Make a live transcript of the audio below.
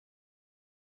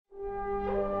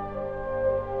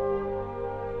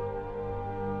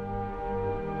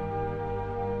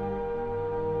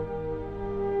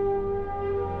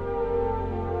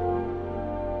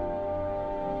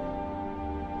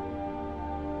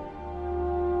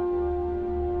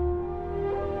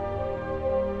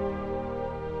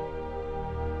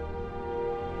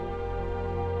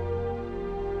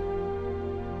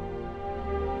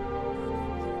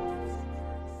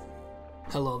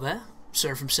Hello there,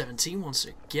 Sir from 17 once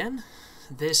again.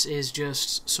 This is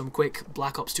just some quick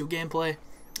Black Ops 2 gameplay.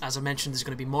 As I mentioned, there's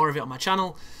going to be more of it on my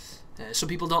channel. Some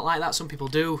people don't like that, some people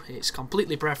do. It's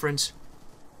completely preference.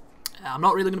 I'm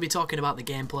not really going to be talking about the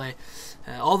gameplay.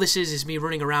 All this is me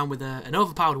running around with an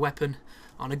overpowered weapon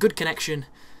on a good connection,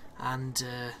 and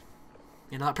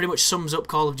you know, that pretty much sums up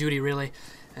Call of Duty really.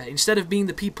 Instead of being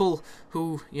the people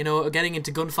who, you know, are getting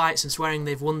into gunfights and swearing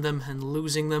they've won them and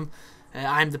losing them,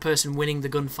 I'm the person winning the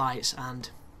gunfights, and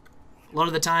a lot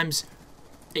of the times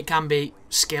it can be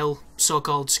skill,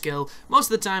 so-called skill.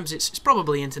 Most of the times it's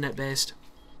probably internet based.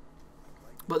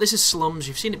 But this is Slums.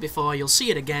 You've seen it before, you'll see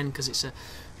it again because it's a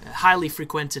highly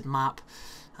frequented map,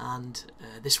 and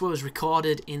this was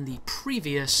recorded in the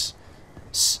previous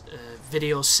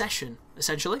video session,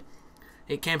 essentially.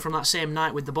 It came from that same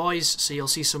night with the boys, so you'll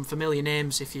see some familiar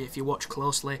names if you watch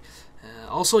closely.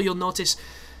 Also, you'll notice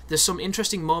there's some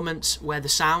interesting moments where the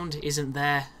sound isn't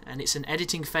there, and it's an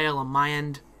editing fail on my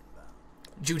end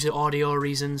due to audio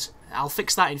reasons. I'll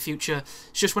fix that in future.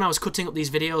 It's just when I was cutting up these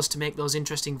videos to make those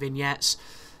interesting vignettes,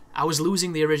 I was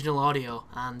losing the original audio,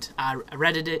 and I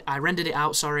rendered it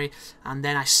out, and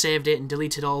then I saved it and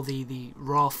deleted all the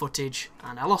raw footage,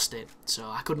 and I lost it, so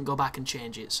I couldn't go back and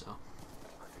change it. So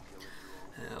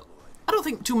I don't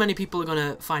think too many people are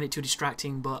going to find it too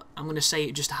distracting, but I'm going to say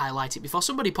it just to highlight it before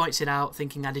somebody points it out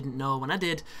thinking I didn't know when I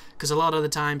did, because a lot of the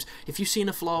times, if you've seen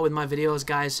a flaw with my videos,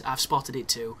 guys, I've spotted it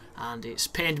too, and it's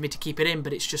pained me to keep it in,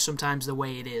 but it's just sometimes the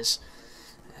way it is.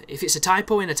 If it's a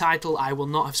typo in a title, I will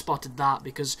not have spotted that,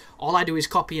 because all I do is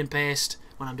copy and paste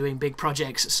when I'm doing big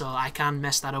projects, so I can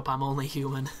mess that up, I'm only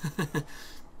human.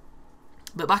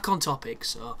 But back on topic,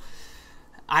 so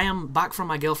I am back from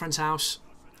my girlfriend's house,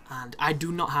 and I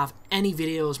do not have any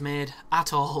videos made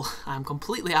at all. I'm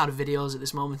completely out of videos at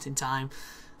this moment in time,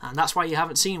 and that's why you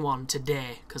haven't seen one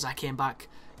today, because I came back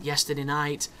yesterday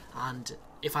night, and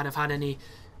if I'd have had any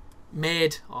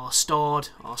made or stored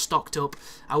or stocked up,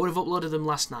 I would have uploaded them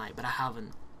last night, but I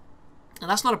haven't. And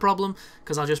that's not a problem,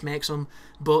 because I'll just make some,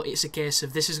 but it's a case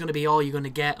of this is going to be all you're going to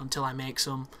get until I make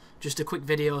some. Just a quick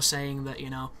video saying that, you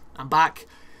know, I'm back.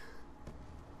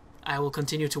 I will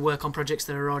continue to work on projects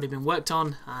that have already been worked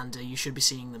on, and you should be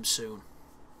seeing them soon.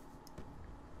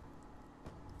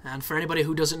 And for anybody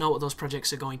who doesn't know what those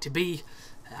projects are going to be,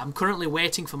 I'm currently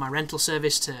waiting for my rental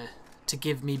service to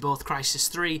give me both Crysis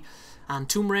 3 and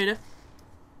Tomb Raider.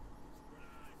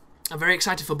 I'm very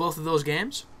excited for both of those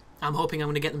games. I'm hoping I'm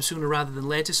going to get them sooner rather than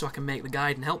later so I can make the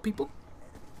guide and help people.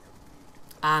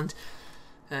 And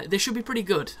they should be pretty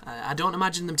good. I don't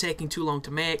imagine them taking too long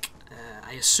to make.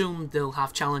 I assume they'll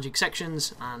have challenging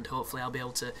sections, and hopefully I'll be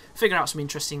able to figure out some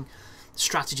interesting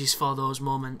strategies for those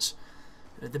moments.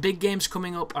 The big games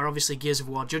coming up are obviously Gears of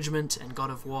War Judgment and God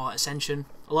of War Ascension.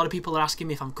 A lot of people are asking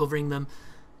me if I'm covering them.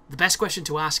 The best question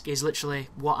to ask is literally,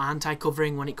 what aren't I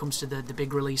covering when it comes to the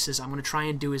big releases? I'm going to try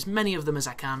and do as many of them as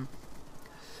I can.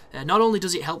 Not only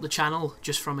does it help the channel,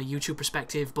 just from a YouTube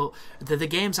perspective, but they're the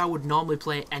games I would normally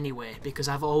play anyway, because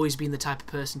I've always been the type of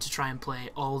person to try and play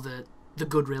all the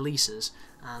good releases.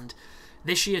 And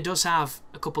this year does have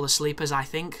a couple of sleepers, I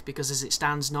think, because as it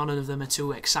stands, none of them are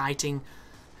too exciting.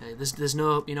 There's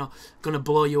no, you know, gonna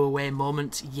blow you away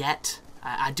moment yet.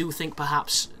 I do think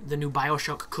perhaps the new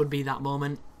BioShock could be that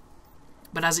moment.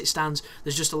 But as it stands,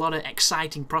 there's just a lot of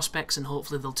exciting prospects, and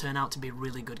hopefully they'll turn out to be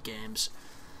really good games.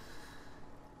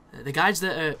 The guides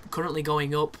that are currently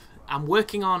going up, I'm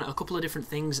working on a couple of different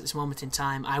things at this moment in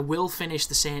time. I will finish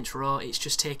the Saints Row, it's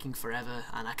just taking forever,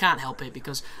 and I can't help it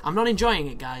because I'm not enjoying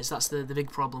it, guys. That's the big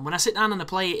problem. When I sit down and I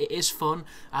play it, it is fun.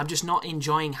 I'm just not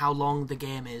enjoying how long the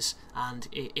game is, and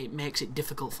it makes it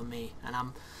difficult for me, and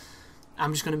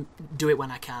I'm just going to do it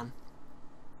when I can.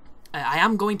 I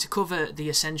am going to cover the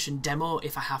Ascension demo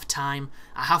if I have time.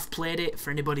 I have played it,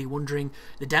 for anybody wondering.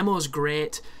 The demo's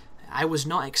great. I was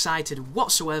not excited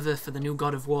whatsoever for the new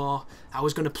God of War. I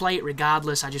was going to play it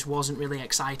regardless, I just wasn't really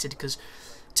excited, because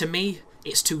to me,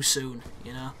 it's too soon,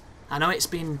 you know. I know it's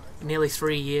been nearly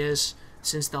 3 years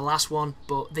since the last one,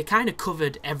 but they kind of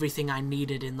covered everything I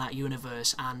needed in that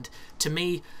universe, and to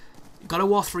me, God of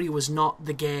War 3 was not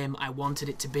the game I wanted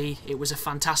it to be. It was a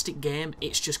fantastic game,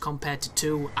 it's just compared to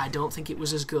 2, I don't think it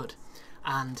was as good.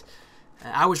 And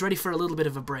I was ready for a little bit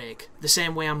of a break. The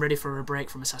same way I'm ready for a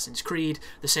break from Assassin's Creed,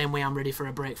 the same way I'm ready for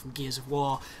a break from Gears of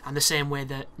War, and the same way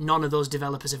that none of those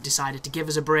developers have decided to give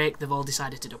us a break. They've all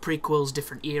decided to do prequels,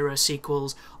 different era,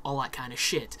 sequels, all that kind of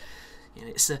shit. You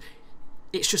know,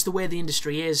 it's just the way the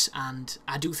industry is, and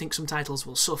I do think some titles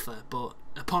will suffer, but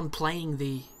upon playing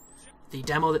the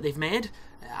demo that they've made,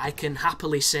 I can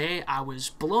happily say I was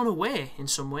blown away in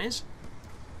some ways.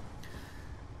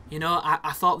 You know,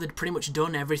 I thought they'd pretty much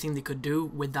done everything they could do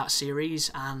with that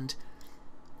series, and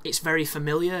it's very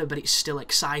familiar, but it's still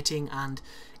exciting, and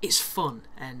it's fun,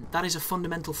 and that is a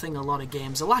fundamental thing a lot of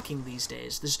games are lacking these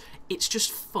days. It's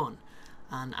just fun,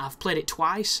 and I've played it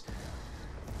twice.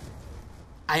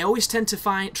 I always tend to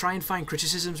try and find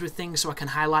criticisms with things so I can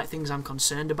highlight things I'm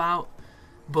concerned about,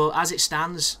 but as it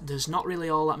stands, there's not really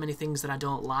all that many things that I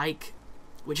don't like,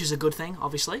 which is a good thing,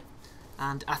 obviously,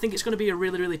 and I think it's going to be a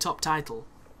really, really top title.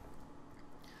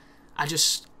 I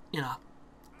just, you know,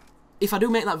 if I do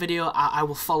make that video, I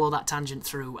will follow that tangent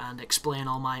through and explain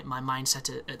all my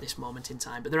mindset at this moment in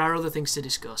time, but there are other things to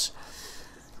discuss.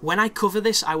 When I cover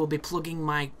this, I will be plugging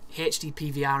my HD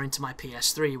PVR into my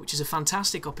PS3, which is a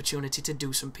fantastic opportunity to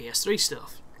do some PS3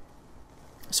 stuff.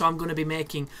 So I'm going to be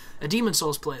making a Demon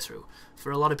Souls playthrough.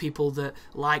 For a lot of people that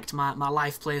liked my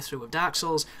live playthrough of Dark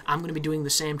Souls, I'm going to be doing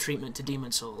the same treatment to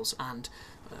Demon Souls, and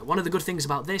one of the good things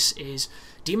about this is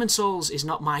Demon Souls is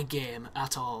not my game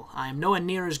at all. I am nowhere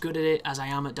near as good at it as I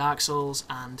am at Dark Souls,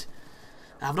 and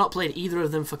I've not played either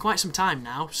of them for quite some time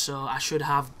now, so I should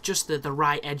have just the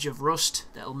right edge of rust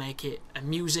that'll make it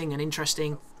amusing and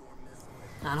interesting,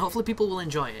 and hopefully people will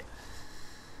enjoy it.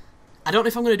 I don't know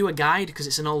if I'm going to do a guide because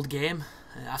it's an old game.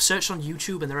 I've searched on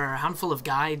YouTube and there are a handful of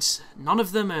guides. None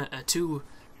of them are too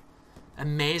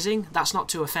amazing. That's not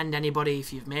to offend anybody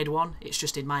if you've made one. It's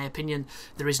just, in my opinion,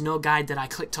 there is no guide that I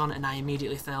clicked on and I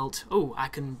immediately felt, oh, I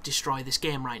can destroy this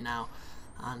game right now.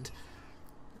 And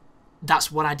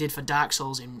that's what I did for Dark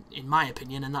Souls, in my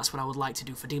opinion, and that's what I would like to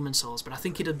do for Demon Souls. But I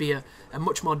think it'd be a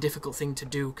much more difficult thing to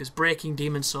do, because breaking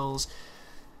Demon Souls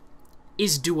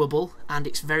is doable, and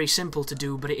it's very simple to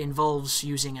do, but it involves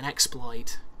using an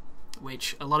exploit,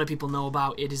 which a lot of people know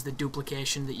about. It is the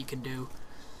duplication that you can do.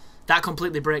 That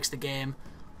completely breaks the game.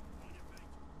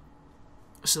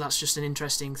 So that's just an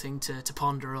interesting thing to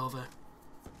ponder over.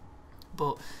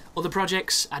 But other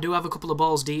projects, I do have a couple of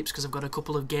balls deeps because I've got a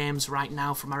couple of games right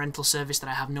now from my rental service that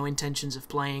I have no intentions of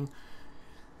playing.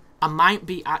 I might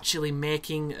be actually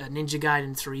making a Ninja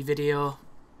Gaiden 3 video.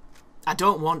 I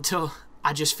don't want to,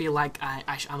 I just feel like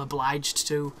I'm obliged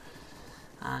to.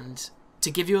 And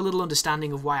to give you a little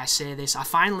understanding of why I say this, I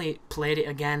finally played it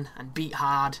again and beat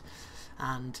hard.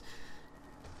 And,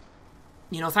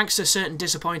 you know, thanks to certain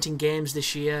disappointing games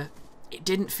this year, it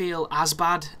didn't feel as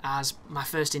bad as my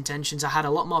first intentions. I had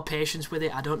a lot more patience with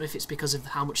it. I don't know if it's because of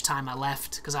how much time I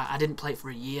left, because I didn't play it for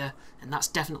a year, and that's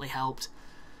definitely helped.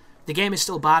 The game is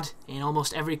still bad in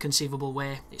almost every conceivable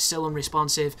way. It's still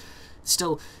unresponsive,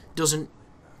 still doesn't,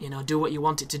 you know, do what you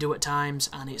want it to do at times,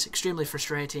 and it's extremely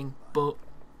frustrating. But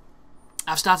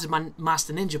I've started my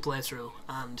Master Ninja playthrough,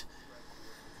 and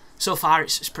so far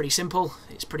it's pretty simple,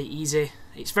 it's pretty easy,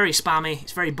 it's very spammy,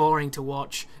 it's very boring to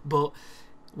watch, but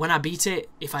when I beat it,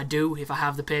 if I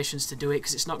have the patience to do it,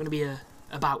 because it's not going to be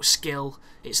about skill,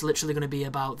 it's literally going to be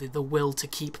about the will to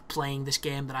keep playing this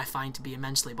game that I find to be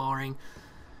immensely boring.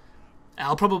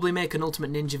 I'll probably make an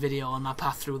Ultimate Ninja video on my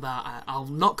path through that. I'll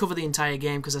not cover the entire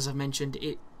game, because as I've mentioned,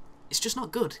 it's just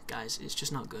not good, guys, it's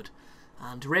just not good.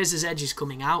 And Razor's Edge is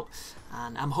coming out,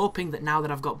 and I'm hoping that now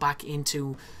that I've got back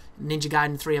into Ninja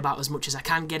Gaiden 3 about as much as I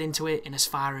can get into it, in as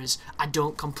far as I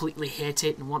don't completely hate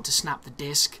it and want to snap the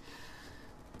disc,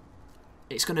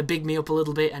 it's going to big me up a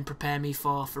little bit and prepare me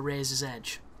for Razor's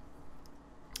Edge.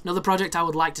 Another project I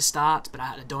would like to start, but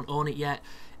I don't own it yet,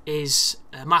 is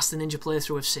a Master Ninja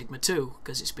playthrough of Sigma 2,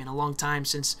 because it's been a long time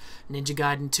since Ninja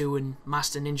Gaiden 2 and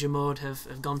Master Ninja mode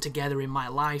have gone together in my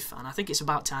life, and I think it's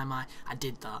about time I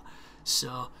did that.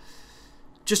 So,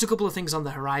 just a couple of things on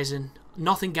the horizon.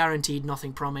 Nothing guaranteed,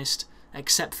 nothing promised,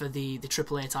 except for the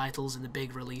AAA titles and the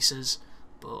big releases,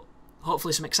 but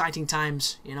hopefully some exciting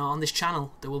times, you know, on this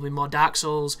channel. There will be more Dark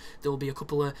Souls, there will be a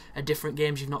couple of different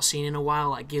games you've not seen in a while,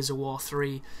 like Gears of War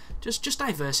 3. Just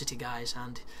diversity, guys,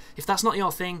 and if that's not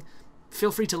your thing,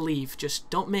 feel free to leave. Just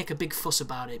don't make a big fuss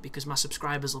about it, because my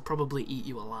subscribers will probably eat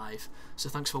you alive. So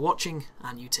thanks for watching,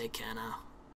 and you take care now.